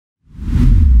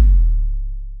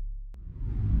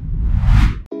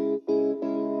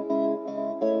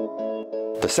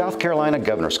South Carolina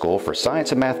Governor School for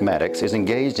Science and Mathematics is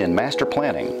engaged in master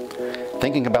planning,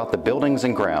 thinking about the buildings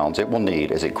and grounds it will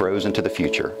need as it grows into the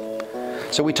future.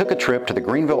 So we took a trip to the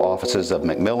Greenville offices of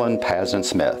McMillan Pazdan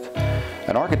Smith,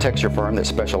 an architecture firm that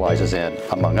specializes in,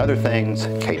 among other things,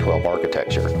 K-12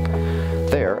 architecture.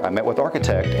 There, I met with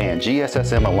architect and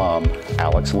GSSM alum,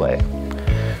 Alex Lay.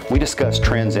 We discussed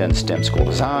trends in STEM school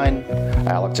design,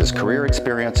 Alex's career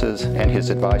experiences, and his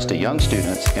advice to young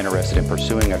students interested in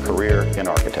pursuing a career in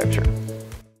architecture.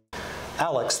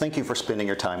 Alex, thank you for spending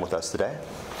your time with us today.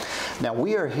 Now,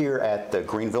 we are here at the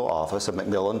Greenville office of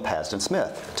McMillan Pazdan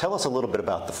Smith. Tell us a little bit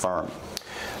about the firm.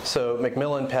 So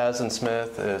McMillan Pazdan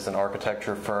Smith is an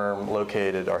architecture firm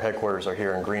located, our headquarters are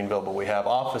here in Greenville, but we have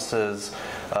offices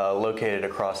located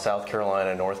across South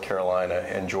Carolina, North Carolina,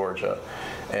 and Georgia.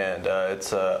 And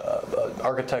it's an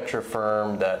architecture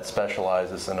firm that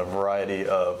specializes in a variety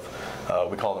of,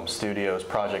 we call them studios,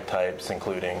 project types,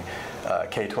 including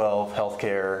K-12,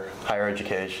 healthcare, higher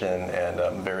education,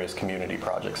 and various community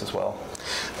projects as well.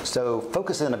 So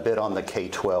focus in a bit on the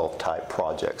K-12 type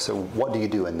projects. So what do you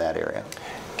do in that area?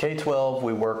 K-12,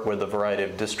 we work with a variety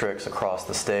of districts across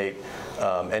the state,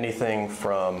 anything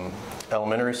from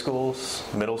elementary schools,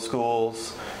 middle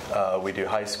schools, we do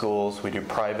high schools, we do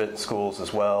private schools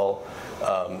as well,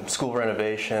 school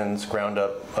renovations, ground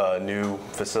up new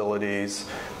facilities,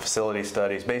 facility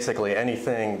studies, basically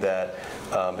anything that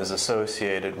is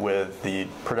associated with the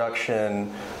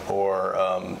production or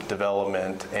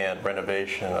development and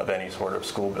renovation of any sort of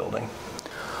school building.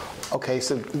 Okay,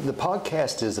 so the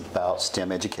podcast is about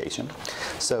STEM education.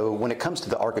 So when it comes to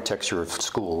the architecture of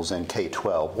schools and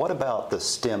K-12, what about the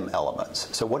STEM elements?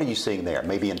 So what are you seeing there,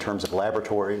 maybe in terms of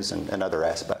laboratories and other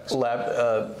aspects?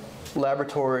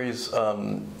 Laboratories,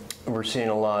 we're seeing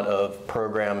a lot of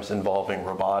programs involving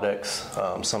robotics.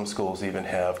 Some schools even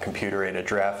have computer-aided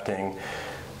drafting,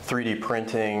 3D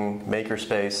printing, maker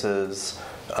spaces,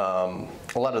 a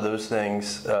lot of those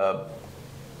things.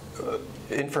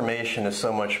 Information is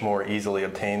so much more easily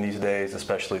obtained these days,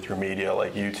 especially through media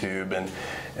like YouTube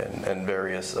and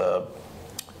various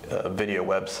video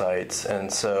websites.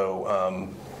 And so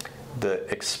the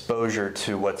exposure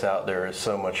to what's out there is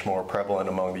so much more prevalent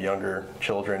among the younger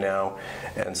children now.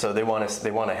 And so they want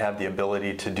to have the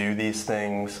ability to do these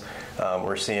things.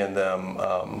 We're seeing them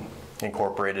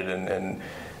incorporated in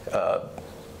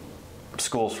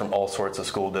schools from all sorts of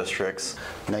school districts.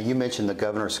 Now, you mentioned the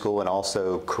Governor School and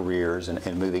also careers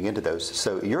and moving into those.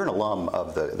 So you're an alum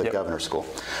of the Yep. Governor School.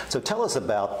 So tell us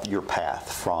about your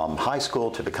path from high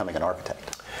school to becoming an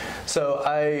architect. So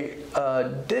I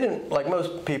didn't, like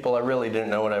most people, I really didn't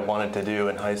know what I wanted to do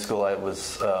in high school. I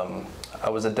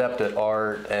was adept at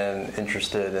art and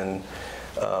interested in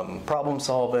problem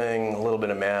solving, a little bit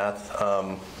of math.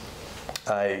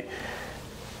 I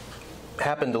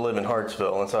happened to live in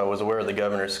Hartsville, and so I was aware of the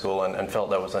Governor's School and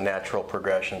felt that was a natural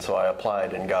progression, so I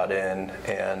applied and got in,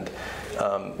 and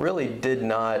really did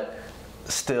not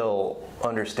still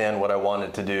understand what I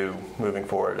wanted to do moving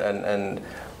forward. And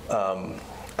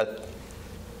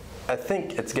I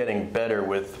think it's getting better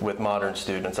with modern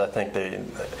students. I think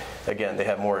they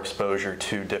have more exposure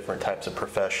to different types of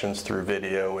professions through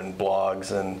video and blogs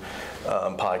and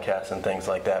podcasts and things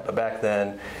like that. But back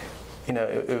then, you know,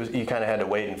 you kind of had to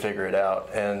wait and figure it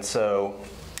out. And so,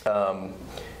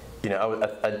 you know,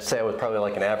 I'd say I was probably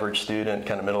like an average student,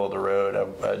 kind of middle of the road.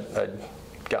 I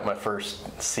got my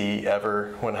first C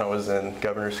ever when I was in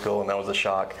Governor's School, and that was a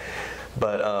shock.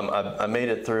 But I made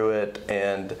it through it,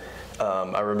 and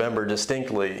I remember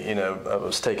distinctly, you know, I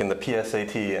was taking the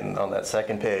PSAT, and on that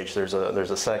second page, there's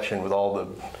a section with all the,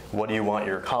 what do you want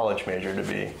your college major to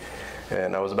be?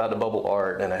 And I was about to bubble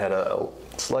art, and I had a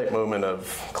slight moment of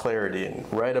clarity, and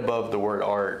right above the word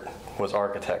art was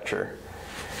architecture.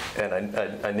 And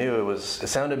I knew it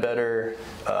sounded better,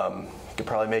 could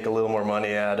probably make a little more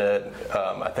money at it.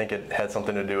 I think it had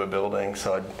something to do with building,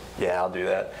 so I'll do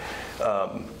that.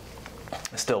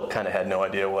 I still kind of had no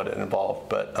idea what it involved,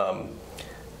 but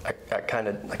I kind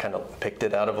of picked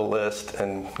it out of a list,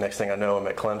 and next thing I know, I'm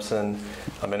at Clemson.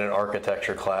 I'm in an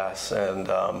architecture class, and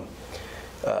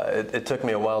it took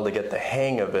me a while to get the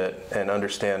hang of it and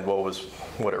understand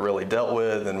what it really dealt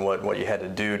with and what you had to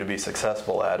do to be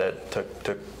successful at it.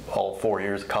 Took all 4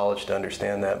 years of college to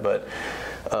understand that, but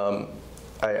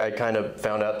I kind of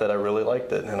found out that I really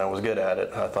liked it and I was good at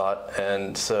it, I thought.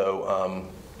 And so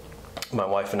my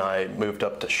wife and I moved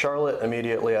up to Charlotte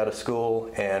immediately out of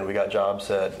school, and we got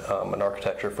jobs at an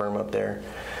architecture firm up there.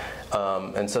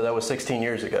 And so that was 16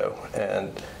 years ago,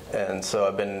 and so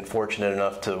I've been fortunate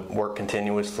enough to work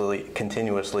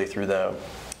continuously through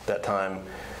that time.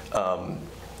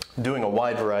 doing a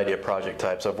wide variety of project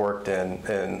types. I've worked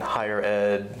in higher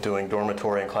ed, doing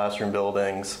dormitory and classroom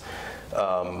buildings,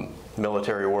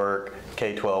 military work,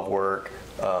 K-12 work,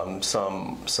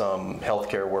 some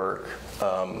healthcare work,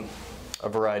 a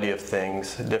variety of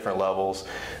things, different levels.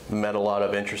 Met a lot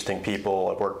of interesting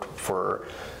people. I've worked for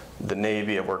the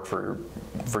Navy. I've worked for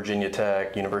Virginia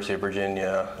Tech, University of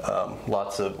Virginia.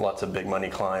 Lots of big money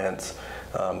clients.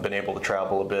 Been able to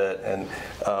travel a bit, and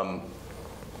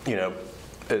you know,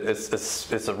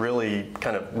 it's a really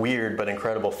kind of weird but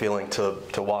incredible feeling to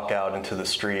walk out into the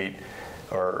street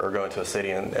or go into a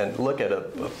city and look at a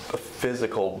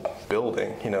physical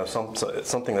building, you know,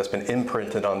 something that's been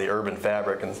imprinted on the urban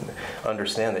fabric, and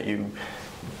understand that you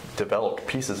developed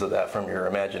pieces of that from your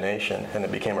imagination and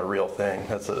it became a real thing.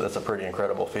 That's a pretty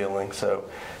incredible feeling. So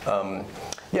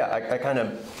yeah, I kind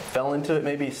of fell into it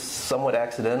maybe somewhat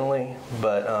accidentally,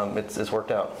 but it's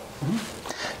worked out.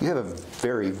 Mm-hmm. You have a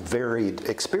very varied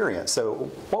experience.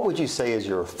 So what would you say is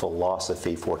your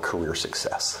philosophy for career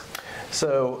success?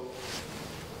 So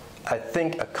I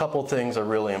think a couple things are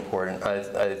really important.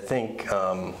 I think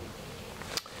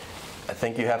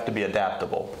you have to be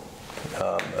adaptable.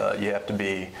 You have to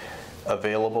be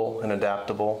available and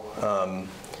adaptable.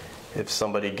 If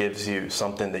somebody gives you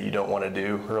something that you don't want to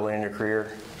do early in your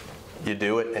career, you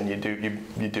do it, and you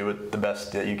do it the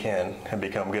best that you can and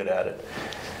become good at it.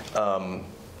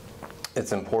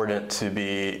 It's important to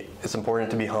be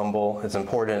humble. It's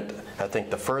important, I think,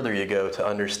 the further you go, to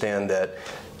understand that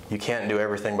you can't do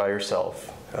everything by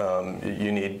yourself.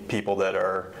 You need people that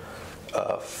are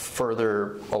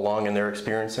further along in their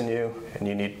experience than you, and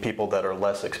you need people that are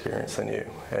less experienced than you,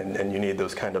 and you need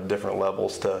those kind of different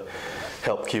levels to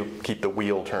help keep the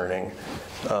wheel turning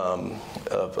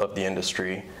of the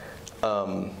industry.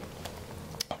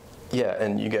 Yeah,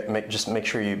 and you just make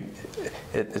sure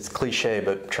it's cliche,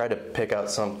 but try to pick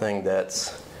out something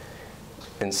that's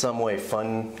in some way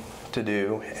fun to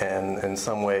do and in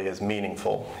some way is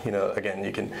meaningful. You know,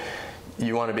 again,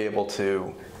 you want to be able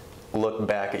to look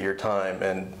back at your time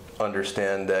and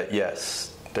understand that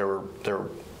yes, there were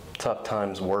tough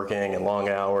times working and long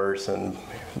hours and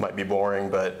it might be boring,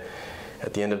 but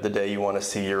at the end of the day, you want to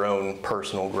see your own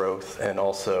personal growth and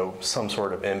also some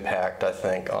sort of impact, I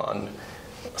think, on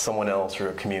someone else or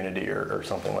a community or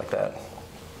something like that.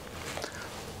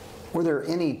 Were there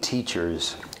any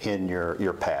teachers in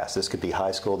your past, this could be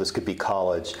high school, this could be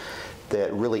college,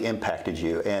 that really impacted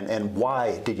you, and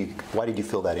why did you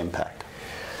feel that impact?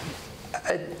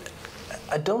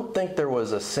 I don't think there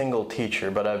was a single teacher,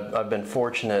 but I've been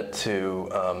fortunate to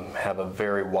have a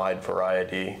very wide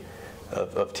variety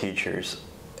of teachers,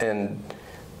 and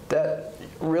that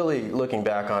really, looking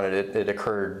back on it, it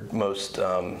occurred most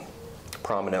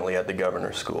prominently at the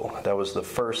governor's school. That was the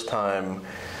first time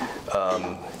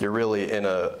you're really in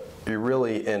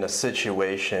a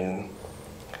situation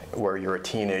where you're a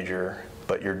teenager,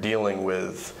 but you're dealing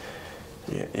with,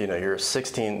 you know, you're a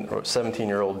 16 or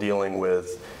 17-year-old dealing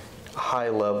with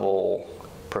high-level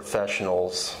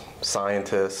professionals,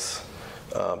 scientists,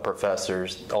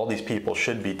 professors. All these people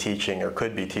should be teaching or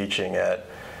could be teaching at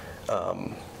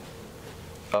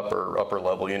upper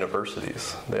level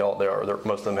universities. They are.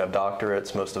 Most of them have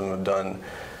doctorates. Most of them have done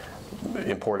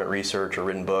important research or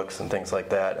written books and things like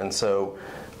that. And so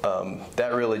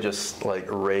that really just like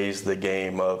raised the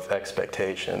game of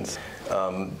expectations.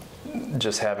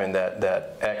 Just having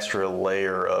that extra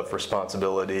layer of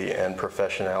responsibility and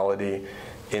professionality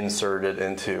inserted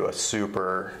into a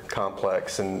super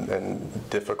complex and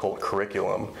difficult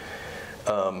curriculum.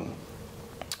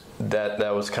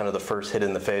 That was kind of the first hit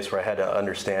in the face where I had to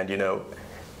understand, you know,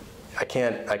 I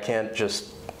can't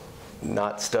just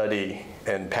not study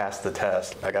and pass the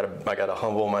test. I gotta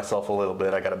humble myself a little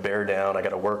bit. I gotta bear down. I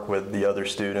gotta work with the other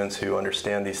students who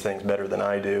understand these things better than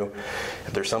I do.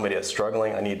 If there's somebody that's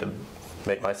struggling, I need to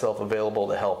make myself available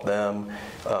to help them.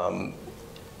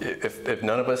 If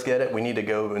none of us get it, we need to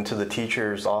go into the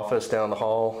teacher's office down the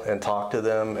hall and talk to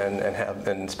them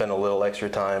and spend a little extra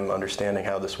time understanding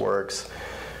how this works.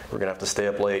 We're gonna have to stay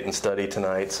up late and study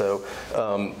tonight. So.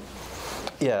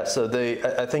 Yeah, so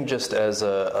I think just as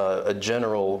a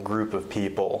general group of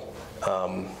people,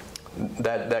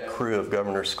 that crew of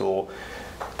governor's school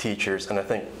teachers, and I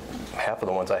think half of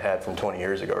the ones I had from 20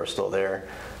 years ago are still there,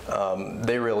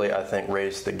 they really, I think,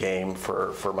 raised the game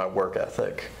for my work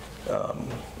ethic,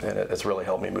 and it's really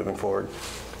helped me moving forward.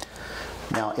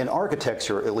 Now, in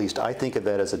architecture, at least, I think of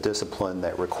that as a discipline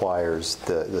that requires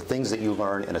the things that you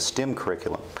learn in a STEM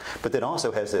curriculum, but that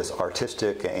also has this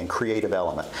artistic and creative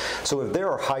element. So if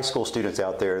there are high school students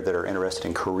out there that are interested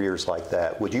in careers like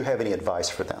that, would you have any advice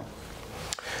for them?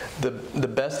 The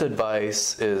best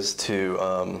advice is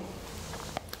to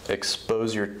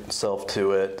expose yourself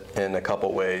to it in a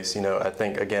couple ways. You know, I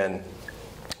think, again,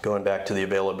 going back to the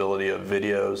availability of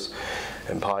videos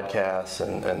and podcasts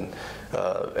and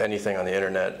anything on the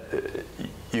internet,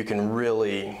 you can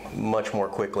really much more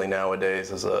quickly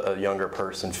nowadays as a younger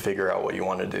person figure out what you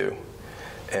want to do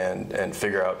and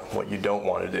figure out what you don't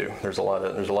want to do. There's a lot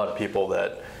of people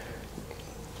that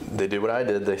they did what I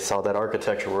did. They saw that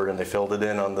architecture word and they filled it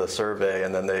in on the survey,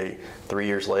 and then 3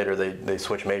 years later they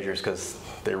switch majors because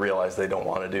they realize they don't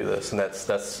want to do this, and that's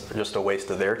just a waste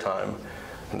of their time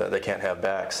that they can't have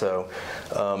back. So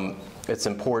it's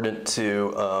important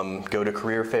to go to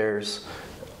career fairs,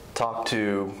 talk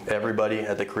to everybody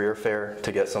at the career fair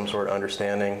to get some sort of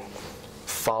understanding,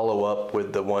 follow up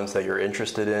with the ones that you're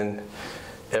interested in.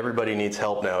 Everybody needs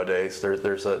help nowadays.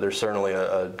 There's certainly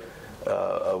a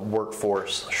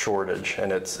workforce shortage,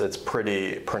 and it's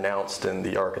pretty pronounced in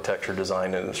the architecture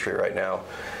design industry right now.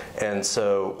 And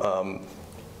so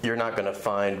you're not going to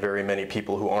find very many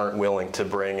people who aren't willing to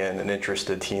bring in an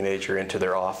interested teenager into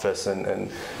their office and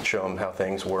show them how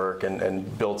things work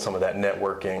and build some of that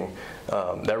networking.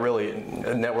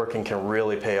 Networking can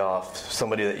really pay off.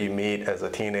 Somebody that you meet as a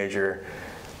teenager,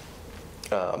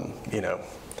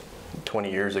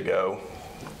 20 years ago,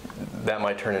 that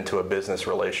might turn into a business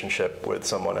relationship with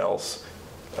someone else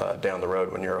down the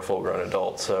road when you're a full-grown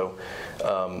adult. So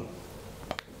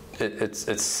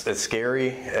it's scary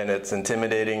and it's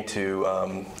intimidating to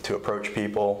approach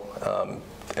people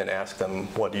and ask them,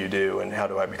 what do you do and how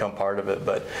do I become part of it?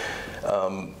 But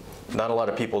not a lot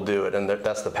of people do it, and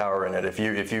that's the power in it. If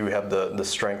you have the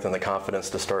strength and the confidence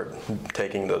to start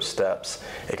taking those steps,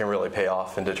 it can really pay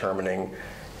off in determining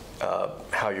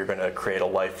how you're going to create a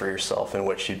life for yourself in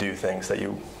which you do things that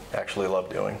you actually love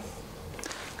doing.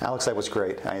 Alex, that was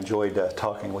great. I enjoyed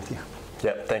talking with you.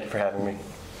 Yeah, thank you for having me.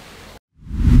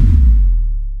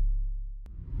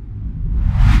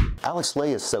 Alex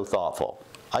Lay is so thoughtful.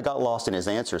 I got lost in his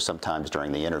answers sometimes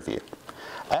during the interview.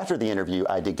 After the interview,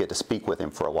 I did get to speak with him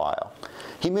for a while.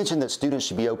 He mentioned that students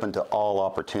should be open to all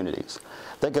opportunities.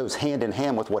 That goes hand in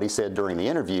hand with what he said during the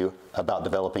interview about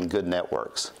developing good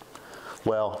networks.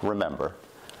 Well, remember,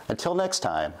 until next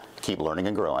time, keep learning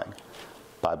and growing.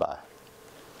 Bye-bye.